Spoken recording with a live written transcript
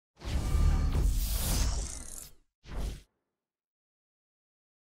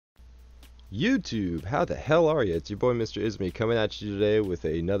YouTube, how the hell are you? It's your boy Mr. Isme coming at you today with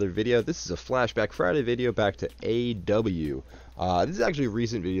another video. This is a Flashback Friday video back to AW. This is actually a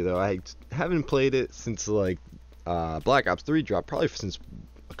recent video though. I haven't played it since like Black Ops 3 dropped, probably since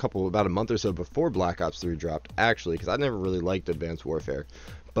about a month or so before Black Ops 3 dropped actually, because I never really liked Advanced Warfare.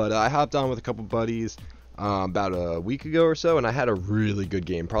 But I hopped on with a couple buddies about a week ago or so, and I had a really good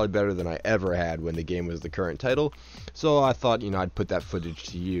game, probably better than I ever had when the game was the current title. So I thought, I'd put that footage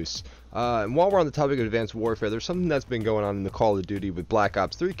to use. And while we're on the topic of Advanced Warfare, there's something that's been going on in the Call of Duty with Black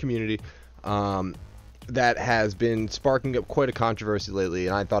Ops 3 community that has been sparking up quite a controversy lately,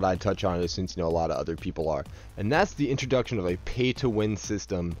 and I thought I'd touch on it since a lot of other people are. And that's the introduction of a pay-to-win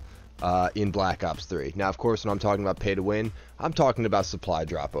system in Black Ops 3. Now, of course, when I'm talking about pay-to-win, I'm talking about supply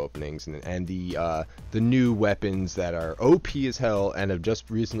drop openings and the new weapons that are OP as hell and have just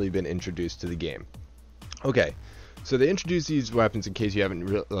recently been introduced to the game. Okay. So they introduced these weapons in case you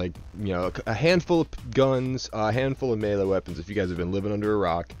haven't a handful of guns, a handful of melee weapons if you guys have been living under a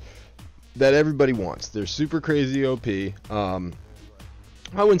rock, that everybody wants. They're super crazy OP. I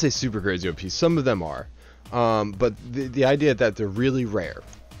wouldn't say super crazy OP, some of them are. But the idea that they're really rare.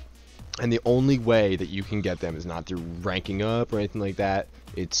 And the only way that you can get them is not through ranking up or anything like that.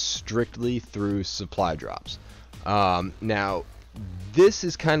 It's strictly through supply drops. Now, this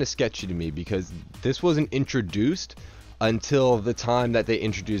is kind of sketchy to me because this wasn't introduced until the time that they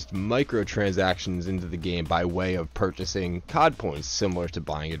introduced microtransactions into the game by way of purchasing COD points, similar to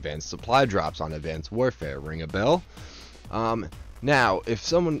buying advanced supply drops on Advanced Warfare. Ring a bell? Now, if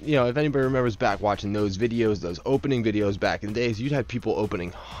someone, if anybody remembers back watching those videos, those opening videos back in the days, you'd have people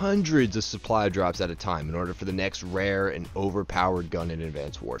opening hundreds of supply drops at a time in order for the next rare and overpowered gun in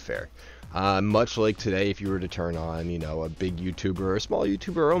Advanced Warfare. Much like today, if you were to turn on, a big YouTuber or a small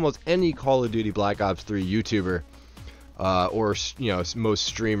YouTuber or almost any Call of Duty Black Ops 3 YouTuber, or, most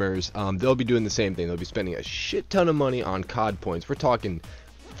streamers, they'll be doing the same thing. They'll be spending a shit ton of money on COD points. We're talking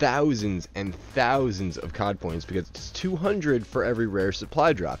thousands and thousands of COD points because it's 200 for every rare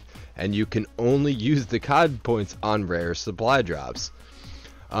supply drop, and you can only use the COD points on rare supply drops.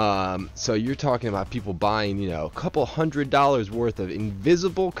 So you're talking about people buying, a couple $100 worth of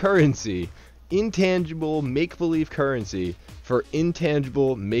invisible currency, intangible make-believe currency for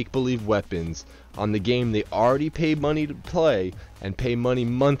intangible make-believe weapons on the game they already pay money to play and pay money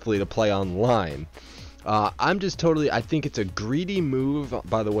monthly to play online. I think it's a greedy move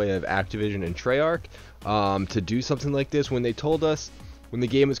by the way of Activision and Treyarch to do something like this when they told us when the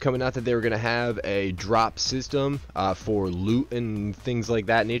game was coming out that they were going to have a drop system for loot and things like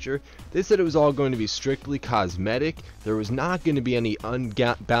that nature. They said it was all going to be strictly cosmetic. There was not going to be any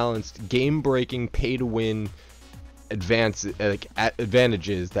unbalanced, game-breaking, pay-to-win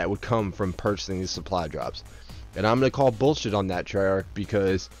advantages that would come from purchasing these supply drops. And I'm going to call bullshit on that, Treyarch,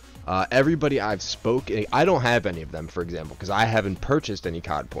 because everybody I've spoken, I don't have any of them, for example, because I haven't purchased any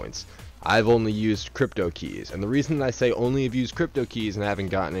COD points. I've only used crypto keys, and the reason that I say only have used crypto keys and haven't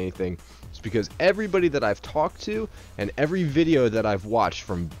gotten anything is because everybody that I've talked to and every video that I've watched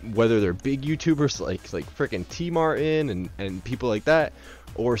from whether they're big YouTubers like frickin' T Martin and people like that,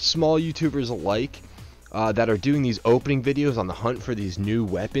 or small YouTubers alike that are doing these opening videos on the hunt for these new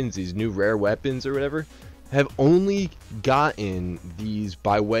weapons, these new rare weapons or whatever, have only gotten these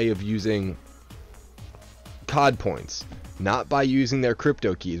by way of using COD points, not by using their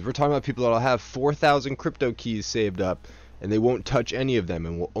crypto keys. We're talking about people that'll have 4,000 crypto keys saved up and they won't touch any of them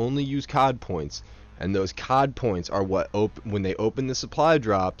and will only use COD points. And those COD points are what, when they open the supply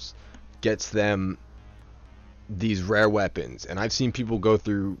drops, gets them these rare weapons. And I've seen people go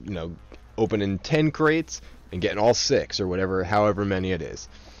through, opening 10 crates and getting all 6 or whatever, however many it is.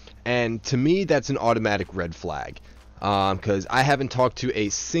 And to me, that's an automatic red flag, because I haven't talked to a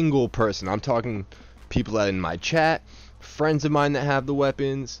single person. I'm talking people that in my chat, friends of mine that have the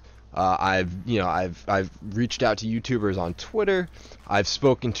weapons. I've reached out to YouTubers on Twitter. I've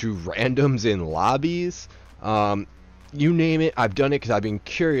spoken to randoms in lobbies. You name it, I've done it because I've been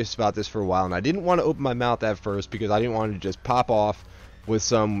curious about this for a while, and I didn't want to open my mouth at first because I didn't want to just pop off with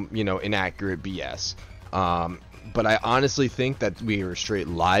some inaccurate BS. But I honestly think that we were straight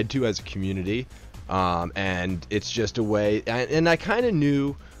lied to as a community, and it's just a way, and I kind of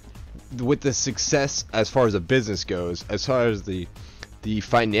knew with the success as far as a business goes, as far as the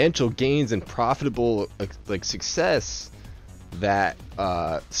financial gains and profitable success that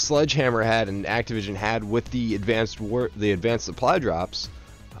Sledgehammer had and Activision had with the advanced supply drops,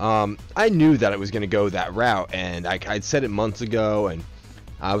 I knew that it was going to go that route, and I'd said it months ago, and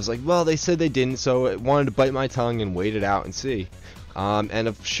I was like, well, they said they didn't, so I wanted to bite my tongue and wait it out and see.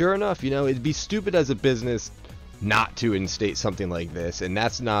 Sure enough, it'd be stupid as a business not to instate something like this, and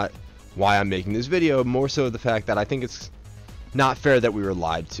that's not why I'm making this video, more so the fact that I think it's not fair that we were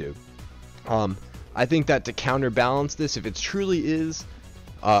lied to. I think that to counterbalance this, if it truly is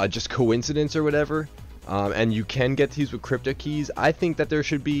just coincidence or whatever, and you can get these with crypto keys, I think that there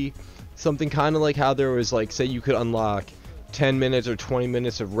should be something kind of like how there was, like, say you could unlock 10 minutes or 20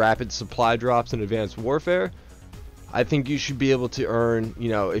 minutes of rapid supply drops in Advanced Warfare. I think you should be able to earn, you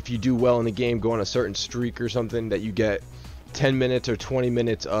know, if you do well in the game, go on a certain streak or something, that you get 10 minutes or 20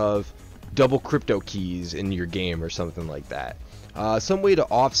 minutes of double crypto keys in your game or something like that. Some way to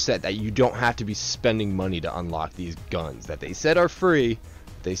offset that you don't have to be spending money to unlock these guns that they said are free,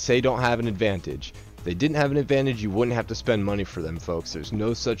 they say don't have an advantage. If they didn't have an advantage, you wouldn't have to spend money for them, folks. There's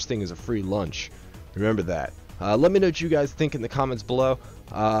no such thing as a free lunch. Remember that. Let me know what you guys think in the comments below.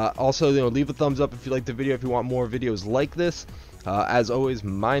 Also, you know, leave a thumbs up if you like the video, if you want more videos like this. As always,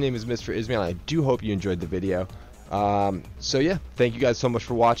 my name is Mr. Isme, and I do hope you enjoyed the video. So yeah, thank you guys so much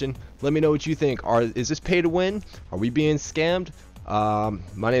for watching. Let me know what you think. Is this pay to win? Are we being scammed?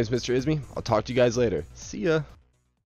 My name is Mr. Isme. I'll talk to you guys later. See ya.